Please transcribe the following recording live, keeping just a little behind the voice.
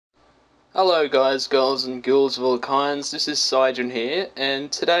Hello guys, girls and ghouls of all kinds, this is Cydron here,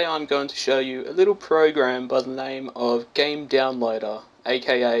 and today I'm going to show you a little program by the name of Game Downloader,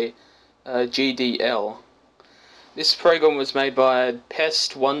 aka GDL. This program was made by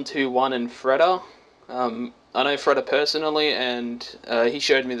Pest121 and Fredder. I know Fredder personally, and he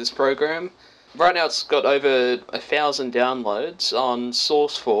showed me this program. Right now it's got over 1,000 downloads on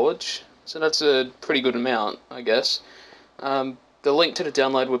SourceForge, so that's a pretty good amount, I guess. The link to the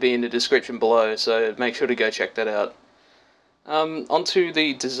download will be in the description below, so make sure to go check that out. Onto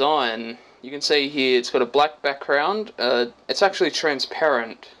the design, you can see here it's got a black background. It's actually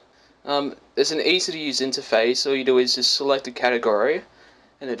transparent. There's an easy to use interface. All you do is just select a category,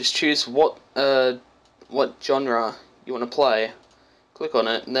 and then just choose what genre you want to play. Click on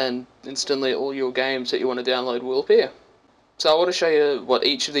it, and then instantly all your games that you want to download will appear. So I want to show you what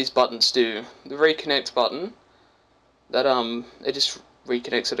each of these buttons do. The reconnect button, that it just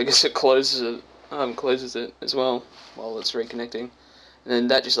reconnects it. I guess it closes it as well while it's reconnecting, and then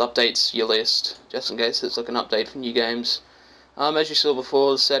that just updates your list just in case it's like an update for new games. As you saw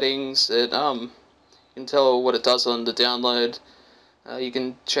before, the settings, you can tell what it does on the download. You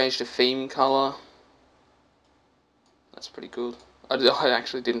can change the theme color. That's pretty cool. I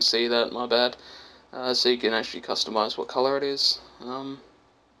actually didn't see that, my bad. So you can actually customize what color it is. You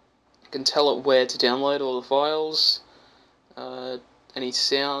can tell it where to download all the files. Any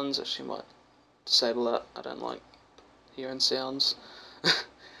sounds, actually might disable that, I don't like hearing sounds.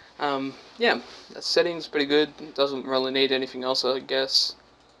 Yeah, that setting's pretty good, it doesn't really need anything else, I guess.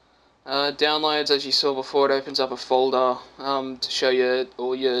 Downloads, as you saw before, it opens up a folder to show you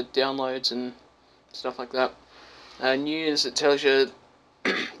all your downloads and stuff like that. News, it tells you,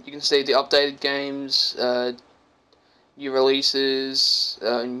 you can see the updated games, new releases,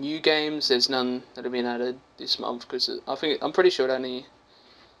 new games. There's none that have been added this month because I'm pretty sure I'm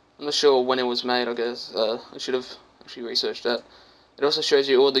not sure when it was made. I guess I should have actually researched that. It also shows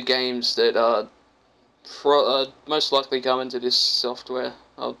you all the games that are most likely come into this software.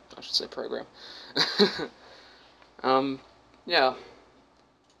 Oh, I should say program. um, yeah.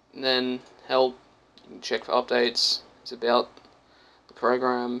 And then help. You can check for updates. It's about the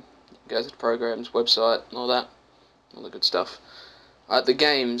program. You can go to the program's website and all that. All the good stuff. The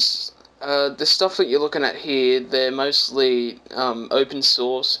games, the stuff that you're looking at here, they're mostly open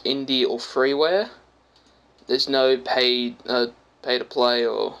source, indie, or freeware. There's no pay to play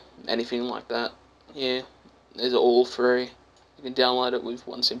or anything like that here. These are all free. You can download it with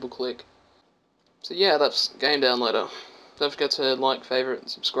one simple click. So yeah, that's Game Downloader. Don't forget to like, favorite, and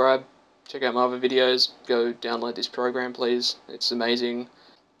subscribe. Check out my other videos. Go download this program, please. It's amazing.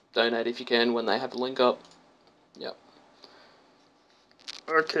 Donate if you can when they have a link up. Yep.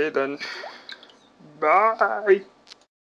 Okay then. Bye.